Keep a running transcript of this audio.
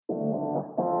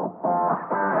Hi,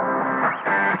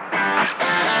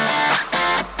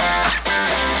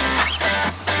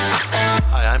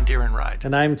 I'm Darren Ride.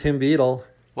 And I'm Tim Beadle.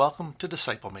 Welcome to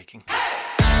Disciple Making.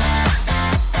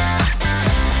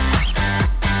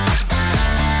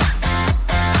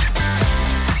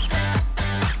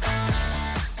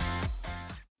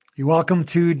 Welcome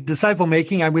to Disciple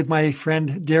Making. I'm with my friend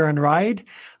Darren Ride.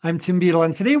 I'm Tim Beadle,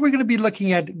 and today we're going to be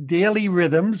looking at daily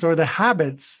rhythms, or the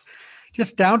habits,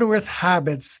 just down-to-earth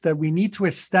habits that we need to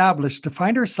establish to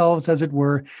find ourselves, as it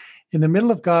were, in the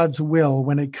middle of God's will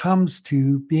when it comes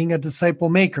to being a disciple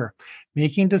maker,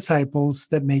 making disciples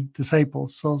that make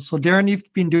disciples. So Darren, you've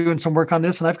been doing some work on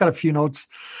this, and I've got a few notes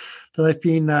that I've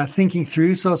been thinking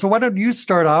through. So why don't you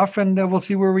start off, and we'll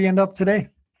see where we end up today.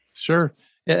 Sure.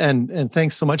 And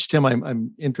thanks so much, Tim.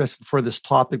 I'm interested for this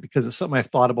topic because it's something I've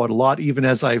thought about a lot, even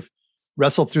as I've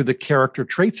wrestled through the character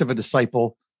traits of a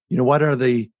disciple. You know, what are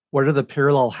the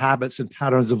parallel habits and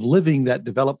patterns of living that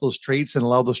develop those traits and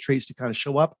allow those traits to kind of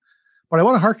show up? But I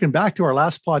want to harken back to our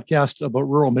last podcast about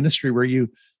rural ministry, where you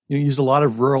used a lot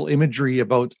of rural imagery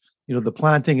about, the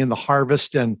planting and the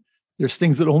harvest, and there's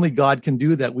things that only God can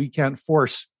do that we can't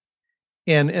force.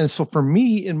 And so for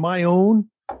me, in my own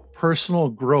personal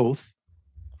growth,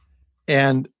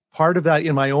 and part of that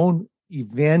in my own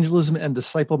evangelism and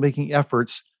disciple making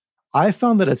efforts, I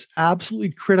found that it's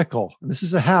absolutely critical. And this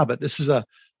is a habit. This is a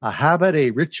habit, a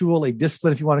ritual, a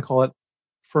discipline, if you want to call it.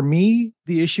 For me,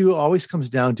 the issue always comes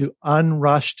down to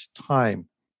unrushed time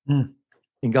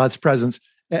in God's presence.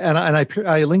 And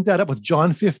I link that up with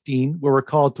John 15, where we're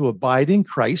called to abide in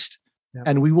Christ,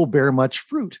 and we will bear much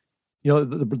fruit.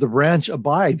 The branch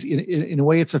abides. In a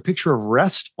way, it's a picture of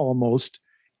rest almost.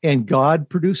 And God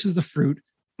produces the fruit,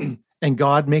 and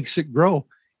God makes it grow.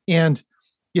 And,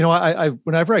 I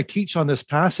whenever I teach on this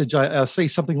passage, I'll say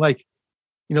something like,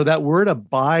 that word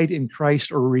abide in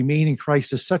Christ or remain in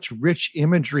Christ is such rich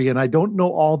imagery. And I don't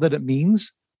know all that it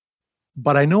means,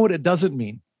 but I know what it doesn't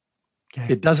mean.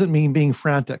 Okay. It doesn't mean being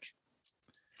frantic.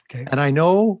 Okay. And I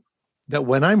know that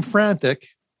when I'm frantic,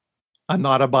 I'm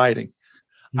not abiding.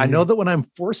 I know that when I'm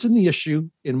forcing the issue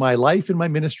in my life, in my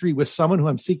ministry, with someone who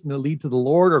I'm seeking to lead to the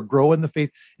Lord or grow in the faith,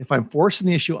 if I'm forcing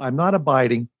the issue, I'm not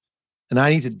abiding, and I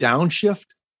need to downshift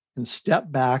and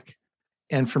step back.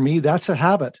 And for me, that's a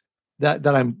habit that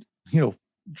I'm,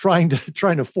 trying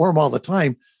to form all the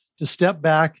time, to step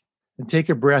back and take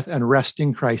a breath and rest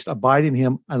in Christ, abide in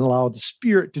Him, and allow the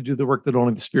Spirit to do the work that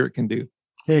only the Spirit can do.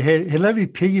 Hey, let me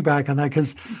piggyback on that,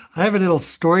 because I have a little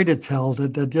story to tell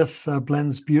that just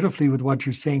blends beautifully with what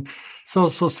you're saying. So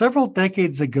several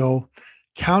decades ago,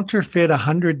 counterfeit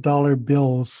 $100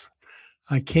 bills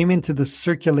came into the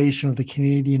circulation of the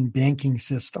Canadian banking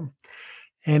system.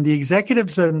 And the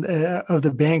executives of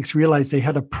the banks realized they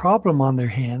had a problem on their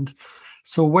hand.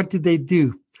 So what did they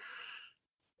do?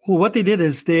 Well, what they did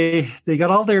is they got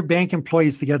all their bank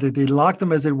employees together. They locked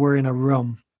them, as it were, in a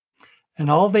room. And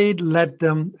all they'd let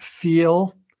them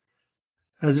feel,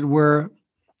 as it were,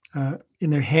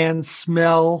 in their hands,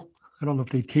 smell, I don't know if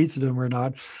they tasted them or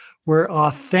not, were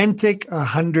authentic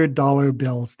 $100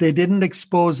 bills. They didn't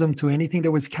expose them to anything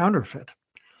that was counterfeit,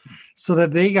 so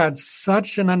that they got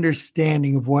such an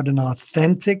understanding of what an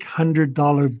authentic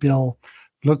 $100 bill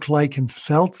looked like and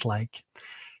felt like,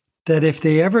 that if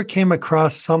they ever came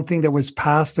across something that was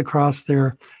passed across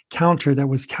their counter that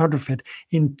was counterfeit,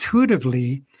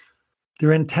 intuitively,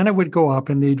 their antenna would go up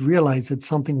and they'd realize that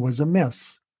something was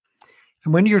amiss.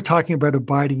 And when you're talking about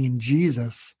abiding in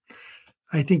Jesus,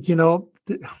 I think,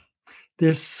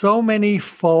 there's so many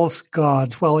false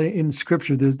gods. Well, in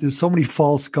Scripture, there's so many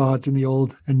false gods in the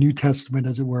Old and New Testament,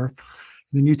 as it were.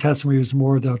 In the New Testament, it was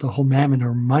more the whole mammon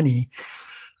or money.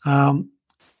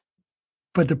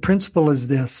 But the principle is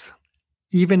this.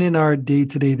 Even in our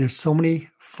day-to-day, there's so many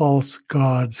false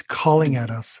gods calling at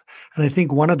us. And I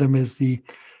think one of them is the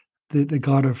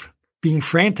God of being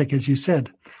frantic, as you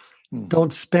said.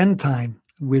 Don't spend time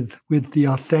with the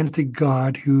authentic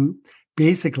God who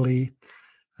basically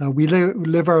we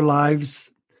live our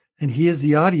lives, and He is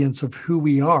the audience of who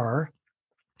we are.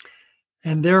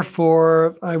 And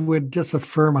therefore, I would just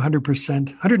affirm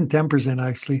 100%, 110%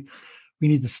 actually, we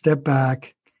need to step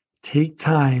back, take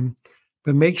time,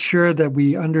 but make sure that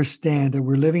we understand that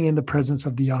we're living in the presence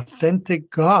of the authentic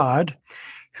God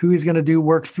who is going to do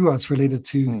work through us related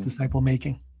to disciple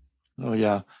making. Oh,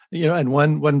 yeah. And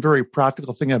one very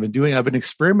practical thing I've been doing, I've been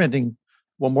experimenting,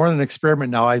 well, more than an experiment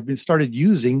now, I've been started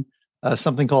using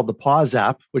something called the Pause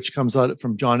app, which comes out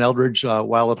from John Eldredge,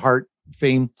 Wild at Heart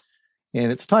fame.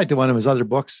 And it's tied to one of his other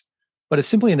books, but it's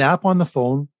simply an app on the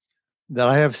phone that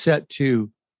I have set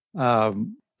to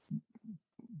kind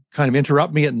of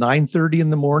interrupt me at 9:30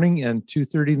 in the morning and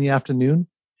 2:30 in the afternoon.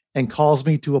 and calls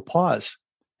me to a pause.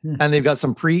 Hmm. And they've got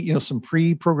some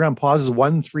pre-programmed pauses,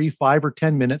 1, 3, 5, or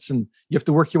 10 minutes. And you have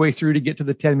to work your way through to get to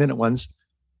the 10-minute ones.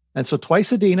 And so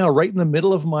twice a day now, right in the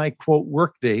middle of my quote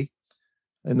work day,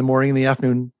 in the morning and the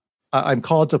afternoon, I'm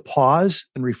called to pause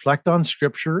and reflect on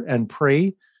scripture and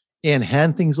pray and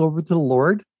hand things over to the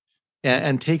Lord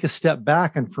and take a step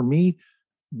back. And for me,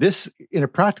 this in a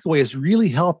practical way has really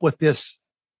helped with this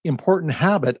important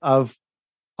habit of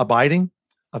abiding,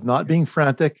 of not being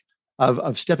frantic,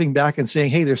 of stepping back and saying,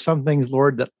 hey, there's some things,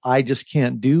 Lord, that I just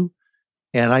can't do.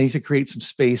 And I need to create some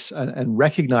space and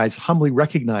humbly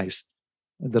recognize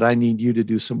that I need you to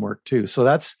do some work too. So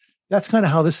that's kind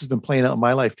of how this has been playing out in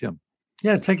my life, Tim.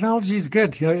 Yeah, technology is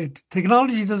good.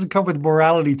 Technology doesn't come with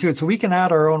morality to it. So we can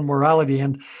add our own morality.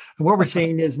 And what we're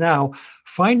saying is now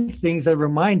find things that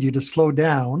remind you to slow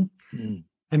down and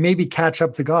maybe catch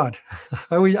up to God.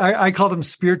 I call them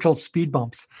spiritual speed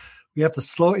bumps. We have to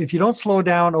slow. If you don't slow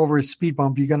down over a speed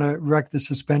bump, you're going to wreck the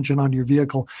suspension on your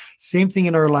vehicle. Same thing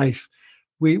in our life.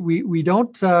 We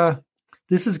don't,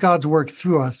 this is God's work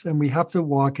through us, and we have to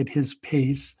walk at his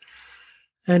pace.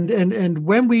 And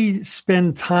when we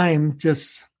spend time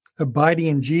just abiding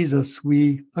in Jesus,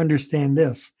 we understand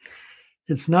this.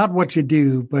 It's not what you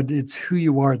do, but it's who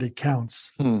you are that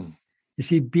counts. You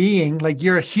see, being, like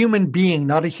you're a human being,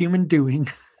 not a human doing.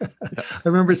 I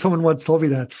remember someone once told me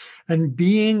that. And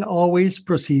being always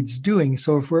precedes doing.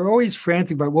 So if we're always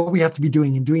frantic about what we have to be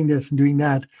doing and doing this and doing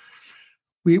that,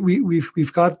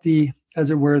 we've got the, as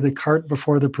it were, the cart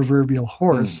before the proverbial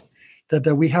horse.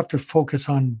 That we have to focus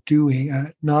on doing,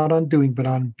 not on doing, but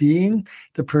on being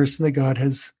the person that God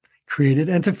has created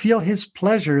and to feel his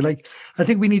pleasure. Like, I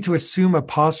think we need to assume a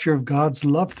posture of God's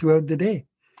love throughout the day.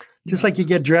 Just like you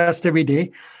get dressed every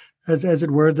day, as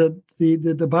it were,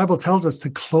 the Bible tells us to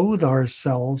clothe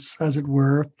ourselves, as it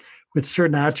were, with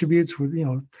certain attributes,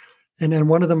 and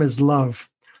one of them is love.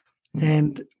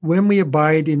 And when we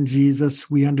abide in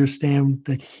Jesus, we understand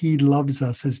that he loves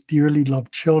us as dearly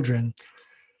loved children,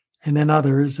 and then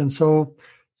others. And so,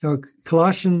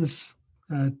 Colossians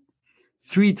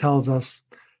 3 tells us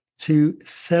to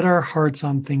set our hearts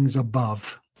on things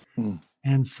above.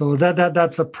 And so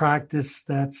that's a practice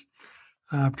that's,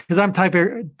 because I'm type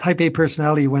A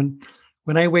personality. When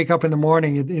I wake up in the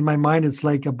morning, in my mind, it's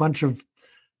like a bunch of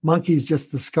monkeys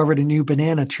just discovered a new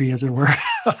banana tree, as it were.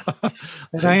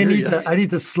 And I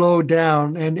need to slow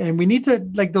down, and we need to,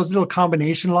 like those little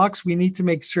combination locks, we need to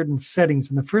make certain settings.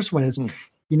 And the first one is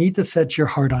you need to set your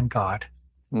heart on God.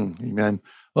 Amen.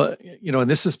 Well, and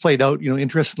this has played out,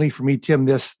 interestingly for me, Tim,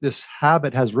 this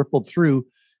habit has rippled through.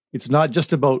 It's not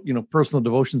just about, personal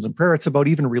devotions and prayer. It's about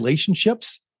even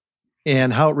relationships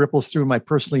and how it ripples through my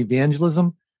personal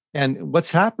evangelism and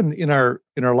what's happened in our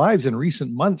lives in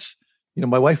recent months.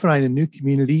 My wife and I in a new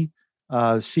community,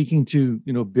 seeking to,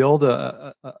 build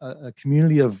a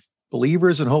community of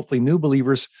believers and hopefully new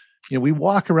believers. We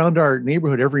walk around our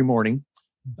neighborhood every morning,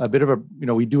 a bit of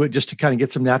we do it just to kind of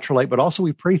get some natural light, but also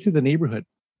we pray through the neighborhood.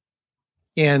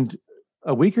 And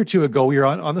a week or two ago, we were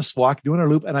on this walk doing our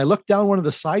loop, and I looked down one of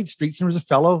the side streets, and there was a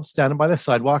fellow standing by the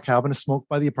sidewalk having a smoke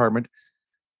by the apartment.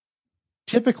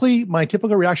 My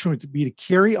typical reaction would be to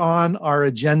carry on our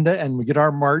agenda and we get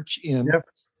our march in. Yep.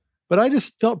 But I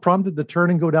just felt prompted to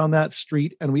turn and go down that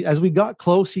street. And as we got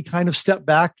close, he kind of stepped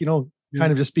back,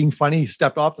 kind of just being funny. He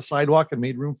stepped off the sidewalk and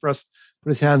made room for us, put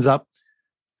his hands up.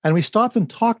 And we stopped and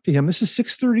talked to him. This is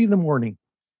 6:30 in the morning.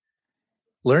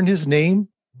 Learned his name,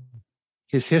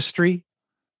 his history,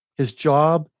 his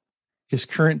job, his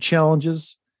current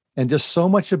challenges, and just so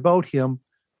much about him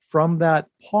from that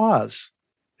pause,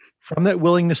 from that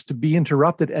willingness to be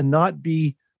interrupted and not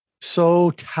be so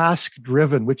task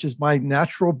driven, which is my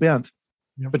natural bent,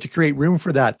 but to create room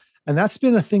for that. And that's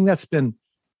been a thing that's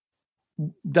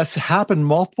happened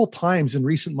multiple times in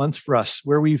recent months for us,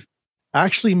 where we've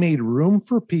actually made room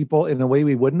for people in a way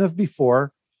we wouldn't have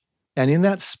before. And in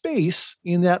that space,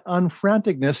 in that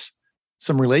unfranticness,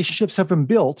 some relationships have been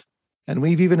built, and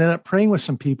we've even ended up praying with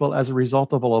some people as a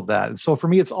result of all of that. And so for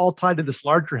me, it's all tied to this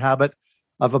larger habit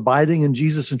of abiding in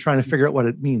Jesus and trying to figure out what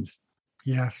it means.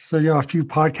 Yeah. So, a few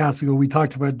podcasts ago, we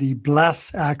talked about the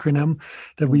BLESS acronym,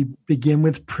 that we begin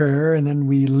with prayer and then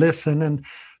we listen. And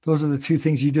those are the two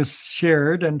things you just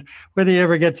shared. And whether you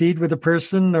ever get to eat with a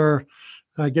person or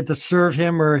get to serve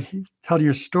him or tell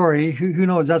your story, who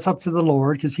knows? That's up to the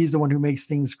Lord, because he's the one who makes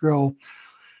things grow.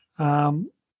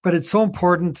 But it's so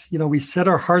important, we set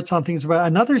our hearts on things. But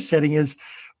another setting is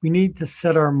we need to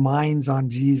set our minds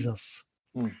on Jesus.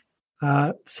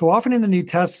 So often in the New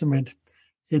Testament,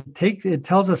 it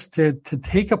tells us to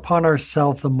take upon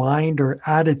ourselves the mind or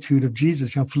attitude of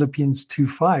Jesus. Philippians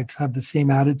 2:5, to have the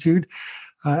same attitude.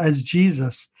 as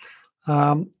Jesus.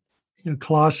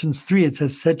 Colossians 3, it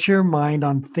says, set your mind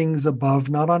on things above,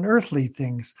 not on earthly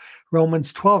things.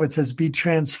 Romans 12, it says, be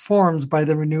transformed by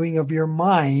the renewing of your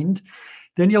mind.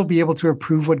 Then you'll be able to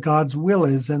approve what God's will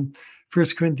is. And 1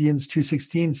 Corinthians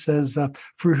 2:16 says,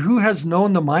 for who has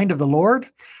known the mind of the Lord?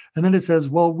 And then it says,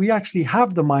 well, we actually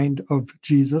have the mind of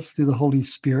Jesus through the Holy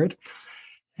Spirit.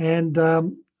 And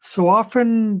so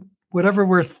often, whatever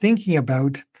we're thinking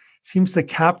about seems to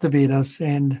captivate us.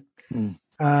 And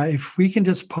if we can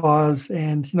just pause,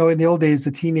 and, in the old days,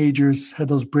 the teenagers had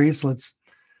those bracelets,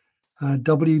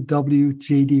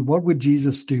 WWJD, what would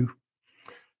Jesus do?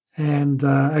 And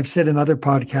I've said in other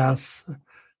podcasts,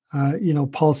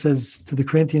 Paul says to the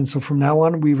Corinthians, so from now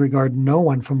on, we regard no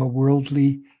one from a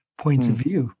worldly point of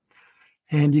view.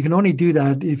 And you can only do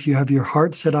that if you have your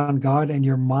heart set on God and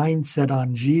your mind set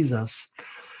on Jesus.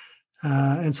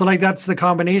 And so that's the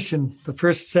combination. The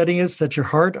first setting is set your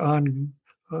heart on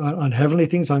heavenly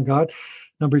things, on God.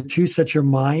 Number 2, set your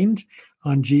mind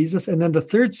on Jesus. And then the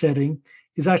third setting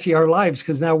is actually our lives,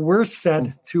 because now we're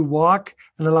set to walk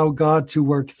and allow God to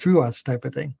work through us, type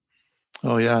of thing.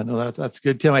 Oh, yeah. No, that's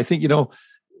good, Tim. I think,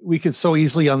 we could so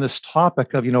easily on this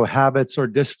topic of, habits or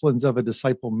disciplines of a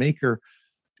disciple maker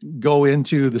go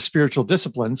into the spiritual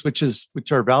disciplines, which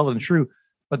are valid and true,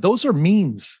 but those are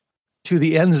means to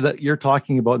the ends that you're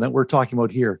talking about and that we're talking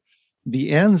about here.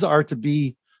 The ends are to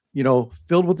be,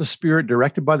 filled with the Spirit,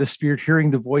 directed by the Spirit,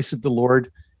 hearing the voice of the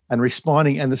Lord and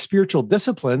responding. And the spiritual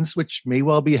disciplines, which may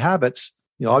well be habits,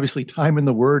 obviously time in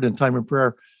the Word and time in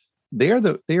prayer, they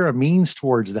are a means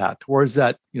towards that,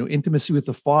 intimacy with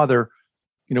the Father.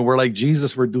 We're like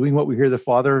Jesus, we're doing what we hear the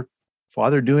Father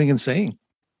doing and saying.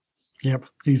 Yep,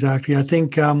 exactly. I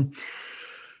think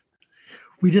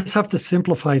we just have to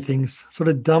simplify things, sort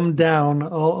of dumb down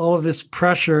all of this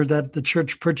pressure that the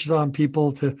church pushes on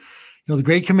people to, the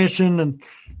Great Commission. And,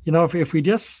 if we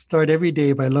just start every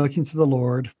day by looking to the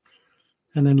Lord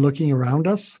and then looking around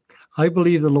us, I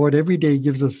believe the Lord every day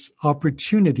gives us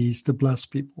opportunities to bless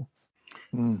people.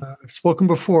 I've spoken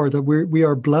before that we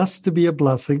are blessed to be a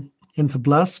blessing, and to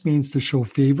bless means to show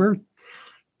favor,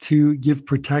 to give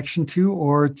protection to,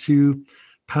 or to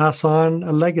pass on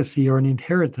a legacy or an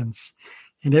inheritance.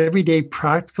 And every day,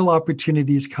 practical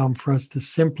opportunities come for us to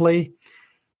simply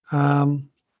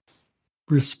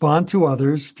respond to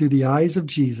others through the eyes of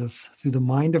Jesus, through the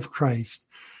mind of Christ,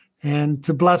 and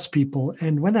to bless people.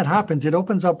 And when that happens, it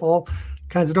opens up all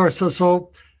kinds of doors.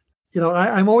 So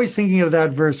I'm always thinking of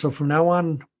that verse. So from now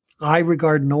on, I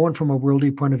regard no one from a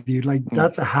worldly point of view.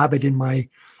 That's a habit in my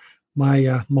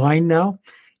mind now.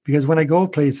 Because when I go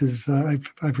places,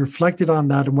 I've reflected on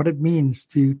that and what it means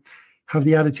to have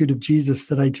the attitude of Jesus,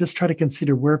 that I just try to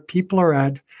consider where people are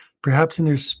at, perhaps in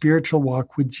their spiritual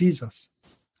walk with Jesus.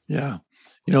 Yeah.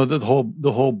 The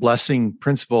whole blessing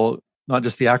principle, not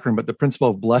just the acronym, but the principle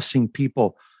of blessing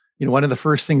people. One of the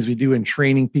first things we do in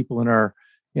training people in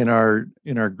our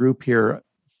group here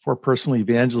for personal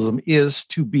evangelism is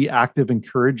to be active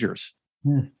encouragers,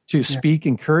 to speak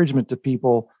encouragement to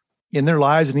people in their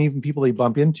lives and even people they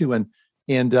bump into. And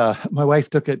my wife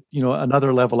took it,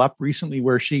 another level up recently,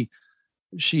 where she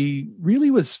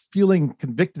really was feeling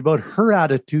convicted about her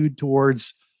attitude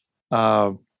towards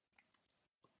a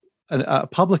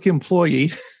public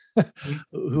employee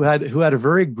who had a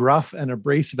very gruff and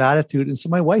abrasive attitude. And so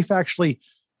my wife actually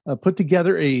put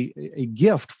together a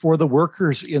gift for the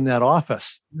workers in that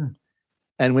office.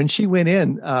 And when she went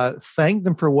in, thanked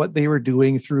them for what they were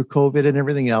doing through COVID and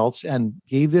everything else, and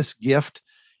gave this gift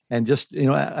and just,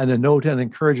 and a note and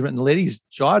encouragement. And the lady's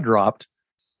jaw dropped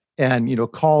and,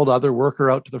 called other worker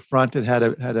out to the front and had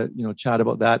a chat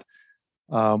about that.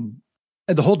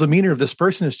 And the whole demeanor of this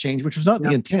person has changed, which was not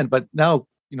the intent, but now,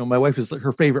 my wife is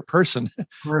her favorite person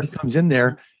who comes in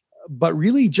there, but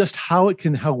really just how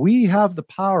we have the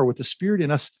power with the Spirit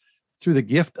in us through the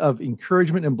gift of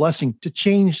encouragement and blessing to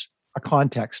change a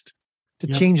context, to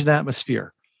change an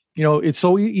atmosphere. It's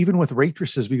so even with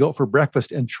waitresses, we go out for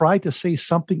breakfast and try to say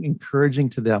something encouraging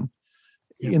to them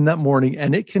in that morning.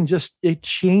 And it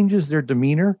changes their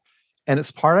demeanor. And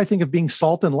it's part, I think, of being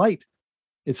salt and light.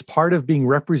 It's part of being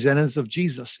representatives of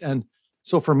Jesus. And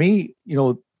so for me,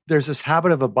 there's this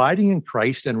habit of abiding in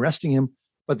Christ and resting Him.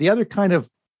 But the other kind of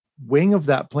wing of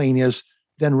that plane is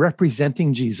then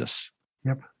representing Jesus.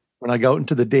 When I go out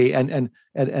into the day and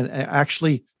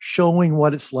actually showing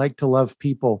what it's like to love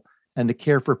people and to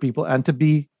care for people and to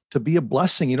be a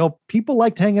blessing. People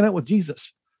liked hanging out with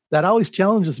Jesus. That always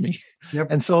challenges me.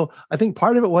 And so I think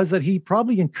part of it was that He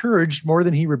probably encouraged more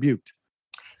than He rebuked.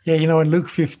 Yeah, in Luke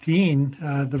 15,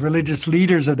 the religious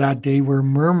leaders of that day were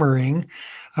murmuring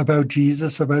about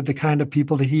Jesus, about the kind of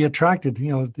people that he attracted.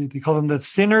 They call them the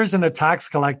sinners and the tax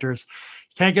collectors.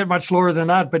 Can't get much lower than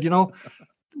that. But,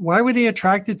 why were they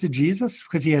attracted to Jesus?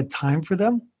 Because he had time for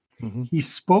them. Mm-hmm. He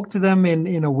spoke to them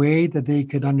in a way that they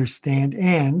could understand.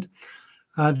 And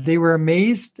they were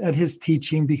amazed at his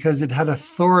teaching because it had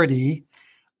authority,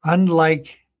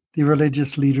 unlike the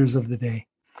religious leaders of the day.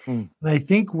 And I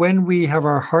think when we have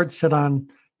our heart set on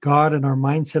God and our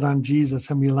mind set on Jesus,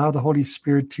 and we allow the Holy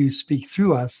Spirit to speak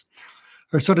through us,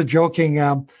 or sort of joking,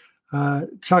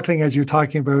 chuckling as you're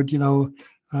talking about,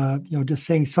 just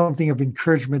saying something of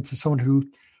encouragement to someone who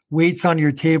waits on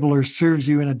your table or serves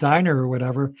you in a diner or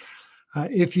whatever.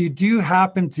 If you do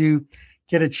happen to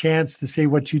get a chance to say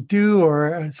what you do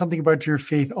or something about your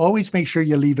faith, always make sure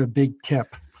you leave a big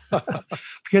tip.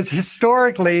 Because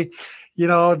historically,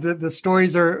 the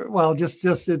stories are,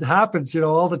 just it happens.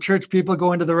 All the church people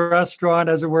go into the restaurant,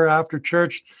 as it were, after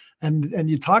church, and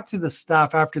you talk to the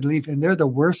staff after they leave, and they're the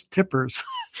worst tippers.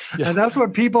 Yeah. And that's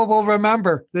what people will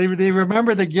remember. They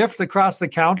remember the gift across the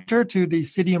counter to the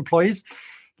city employees.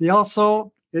 They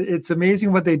also, it's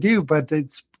amazing what they do, but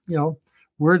it's,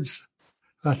 words,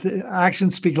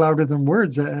 actions speak louder than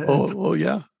words.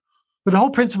 Yeah. But the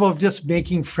whole principle of just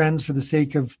making friends for the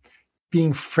sake of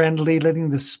being friendly,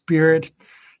 letting the Spirit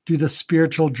do the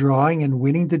spiritual drawing and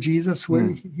winning to Jesus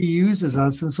where he uses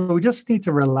us. And so we just need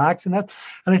to relax in that.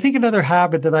 And I think another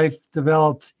habit that I've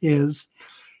developed is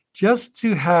just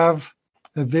to have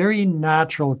a very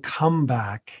natural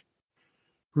comeback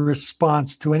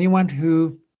response to anyone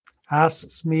who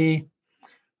asks me,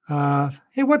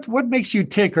 hey, what makes you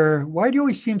tick? Or why do you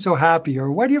always seem so happy?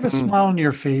 Or why do you have a smile on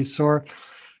your face? Or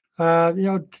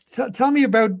tell me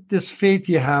about this faith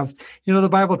you have. The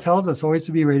Bible tells us always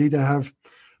to be ready to have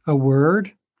a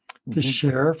word to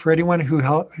share for anyone who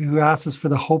asks us for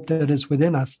the hope that is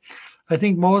within us. I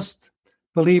think most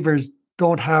believers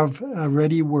don't have a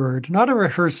ready word, not a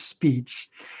rehearsed speech,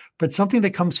 but something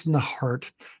that comes from the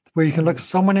heart, where you can look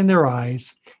someone in their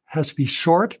eyes. It has to be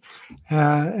short,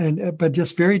 but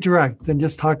just very direct, and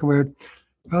just talk about,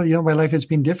 my life has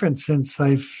been different since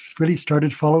I've really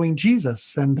started following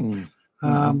Jesus. And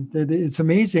it's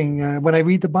amazing. When I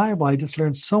read the Bible, I just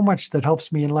learn so much that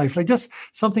helps me in life. Like just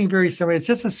something very similar. It's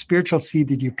just a spiritual seed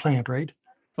that you plant, right?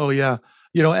 Oh, yeah.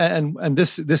 And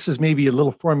this is maybe a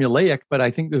little formulaic, but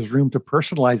I think there's room to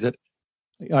personalize it.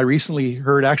 I recently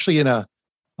heard actually in a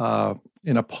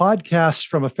podcast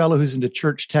from a fellow who's into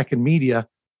church tech and media,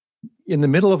 in the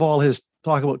middle of all his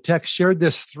talk about tech, shared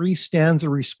this 3-stanza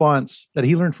response that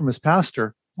he learned from his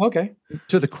pastor. Okay.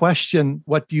 To the question,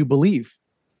 what do you believe?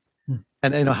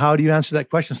 And how do you answer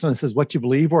that question? Someone says, what you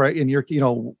believe, or in your,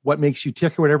 what makes you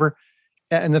tick or whatever.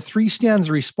 And the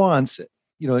 3-stanza response,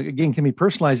 again, can be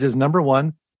personalized as number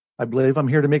 1, I believe I'm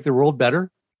here to make the world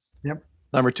better. Yep.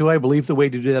 Number 2, I believe the way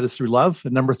to do that is through love.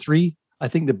 And number 3, I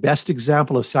think the best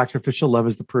example of sacrificial love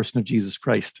is the person of Jesus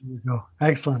Christ. There you go.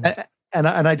 Excellent. And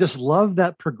I just love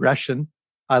that progression.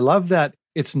 I love that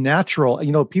it's natural.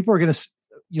 People are going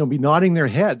to, be nodding their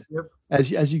head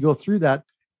as you go through that.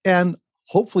 And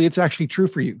hopefully it's actually true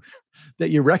for you, that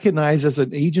you recognize as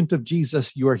an agent of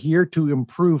Jesus, you are here to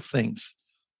improve things,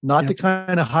 not to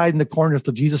kind of hide in the corner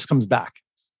until Jesus comes back,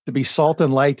 to be salt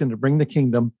and light and to bring the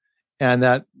kingdom, and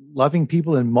that loving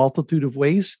people in multitude of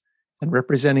ways and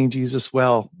representing Jesus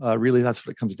well, really that's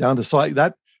what it comes down to. So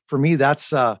that, for me,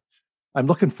 that's, I'm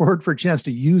looking forward for a chance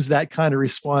to use that kind of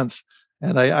response.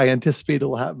 And I anticipate it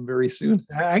will happen very soon.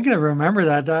 I'm going to remember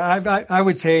that. I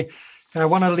would say, I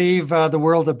want to leave the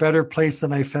world a better place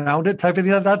than I found it type of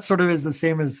thing. That sort of is the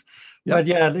same as, but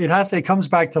it comes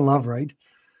back to love, right?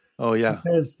 Oh yeah.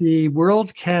 Because the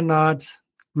world cannot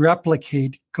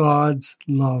replicate God's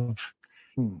love.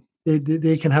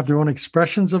 They can have their own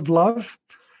expressions of love,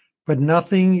 but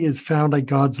nothing is found like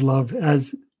God's love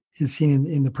as is seen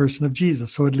in the person of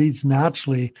Jesus. So it leads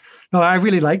naturally. No, I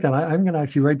really like that. I'm going to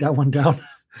actually write that one down.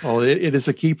 Oh, it is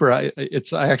a keeper. I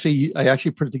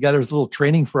actually put it together as a little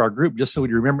training for our group, just so we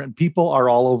remember. And people are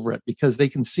all over it because they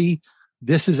can see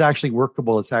this is actually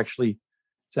workable. It's actually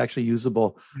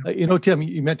usable. Tim,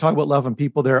 you meant talk about love and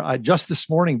people there. Just this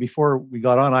morning before we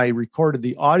got on, I recorded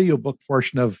the audiobook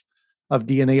portion of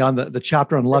DNA on the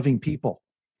chapter on loving people.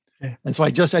 Okay. And so I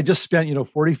just spent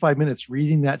 45 minutes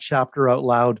reading that chapter out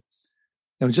loud,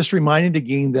 and was just reminded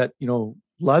again that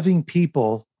loving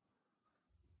people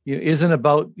isn't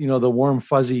about the warm,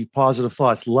 fuzzy, positive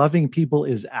thoughts. Loving people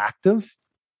is active.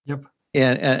 Yep.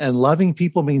 And loving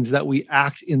people means that we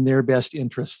act in their best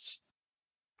interests,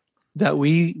 that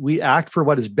we act for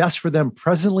what is best for them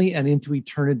presently and into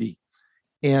eternity.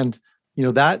 And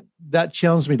that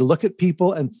challenged me to look at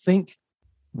people and think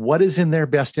what is in their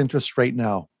best interest right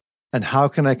now. and how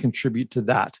can I contribute to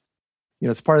that?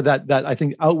 It's part of that I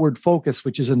think outward focus,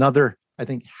 which is another, I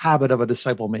think, habit of a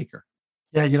disciple maker.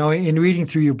 Yeah, in reading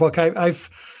through your book, I've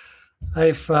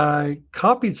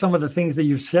copied some of the things that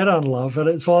you've said on love.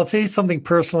 So I'll say something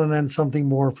personal and then something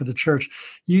more for the church.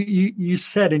 You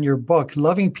said in your book,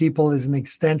 loving people is an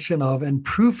extension of and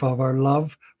proof of our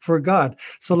love for God.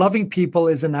 So loving people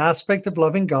is an aspect of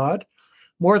loving God.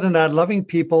 More than that, loving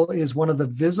people is one of the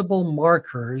visible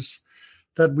markers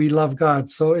that we love God.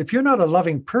 So if you're not a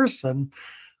loving person,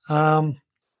 I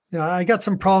got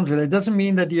some problems with it. It doesn't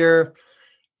mean that you're,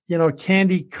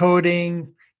 candy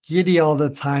coating, giddy all the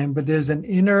time, but there's an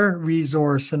inner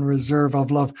resource and reserve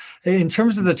of love. In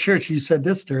terms of the church, you said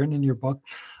this, Darren, in your book,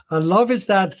 love is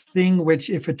that thing which,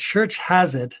 if a church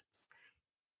has it,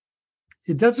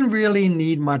 it doesn't really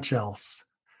need much else.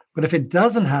 But if it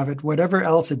doesn't have it, whatever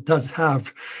else it does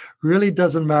have really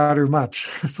doesn't matter much.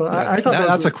 So I thought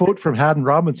that's a quote from Haddon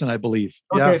Robinson, I believe.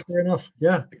 Okay, fair enough.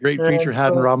 Yeah. The great preacher,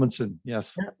 Haddon Robinson.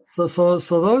 Yes. Yeah, so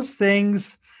those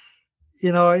things,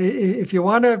 if you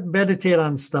want to meditate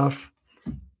on stuff,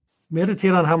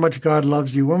 meditate on how much God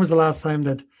loves you. When was the last time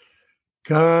that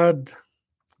God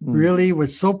really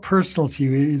was so personal to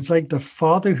you? It's like the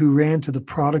father who ran to the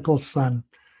prodigal son.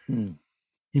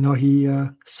 He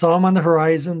saw him on the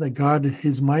horizon, that God,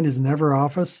 his mind is never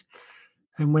off us.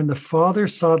 And when the father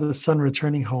saw the son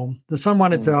returning home, the son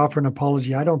wanted to offer an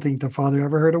apology. I don't think the father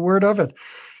ever heard a word of it.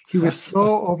 He was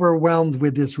so overwhelmed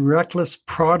with this reckless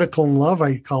prodigal love,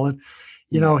 I call it.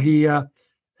 He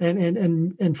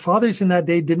and fathers in that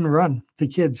day didn't run to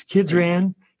kids. Kids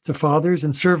ran to fathers,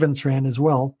 and servants ran as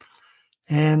well.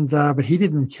 And but he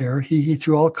didn't care. He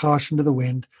threw all caution to the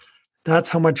wind. That's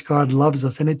how much God loves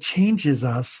us, and it changes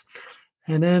us.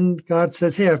 And then God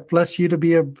says, hey, I've blessed you to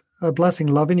be a blessing.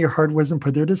 Love in your heart wasn't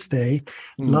put there to stay.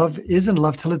 Love isn't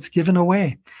love till it's given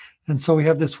away. And so we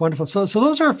have this wonderful. So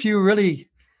those are a few really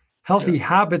healthy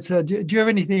habits. Do you have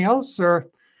anything else? Or?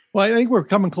 Well, I think we're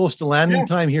coming close to landing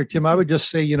time here, Tim. I would just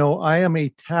say, I am a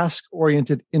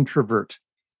task-oriented introvert.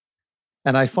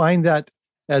 And I find that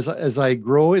as I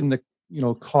grow in the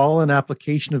call and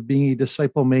application of being a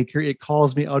disciple maker, it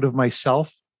calls me out of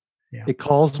myself. Yeah. It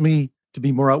calls me to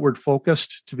be more outward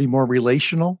focused, to be more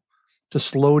relational, to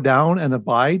slow down and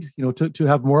abide, to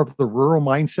have more of the rural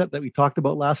mindset that we talked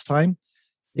about last time.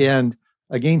 And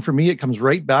again, for me, it comes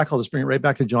right back. I'll just bring it right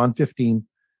back to John 15.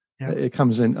 Yeah. It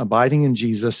comes in abiding in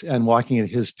Jesus and walking at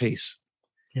his pace.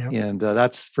 Yeah. And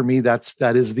that's, for me, that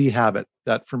is the habit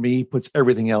that for me puts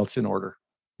everything else in order.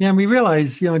 Yeah, and we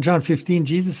realize, in John 15,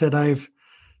 Jesus said, I've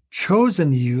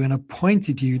chosen you and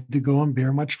appointed you to go and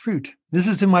bear much fruit. This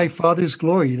is in my Father's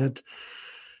glory, that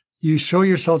you show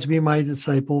yourselves to be my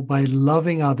disciple by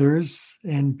loving others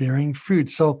and bearing fruit.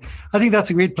 So I think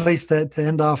that's a great place to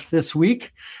end off this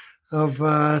week of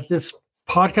this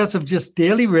podcast of just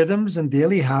daily rhythms and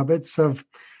daily habits of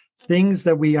things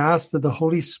that we ask that the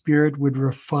Holy Spirit would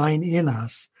refine in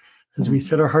us. As we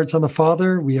set our hearts on the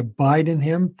Father, we abide in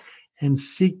him, and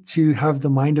seek to have the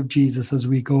mind of Jesus as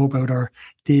we go about our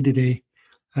day-to-day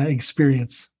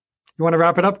experience. You want to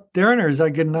wrap it up, Darren, or is that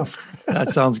good enough?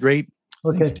 That sounds great.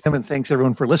 Okay. Thanks, Tim, and thanks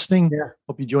everyone for listening. Yeah.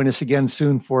 Hope you join us again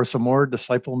soon for some more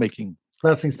disciple making.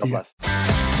 Blessings to you.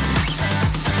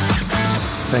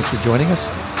 Thanks for joining us.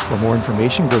 For more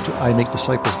information, go to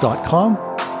imakedisciples.com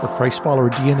or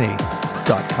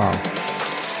ChristFollowerDNA.com.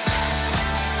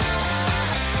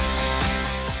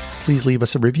 Please leave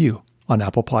us a review on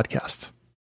Apple Podcasts.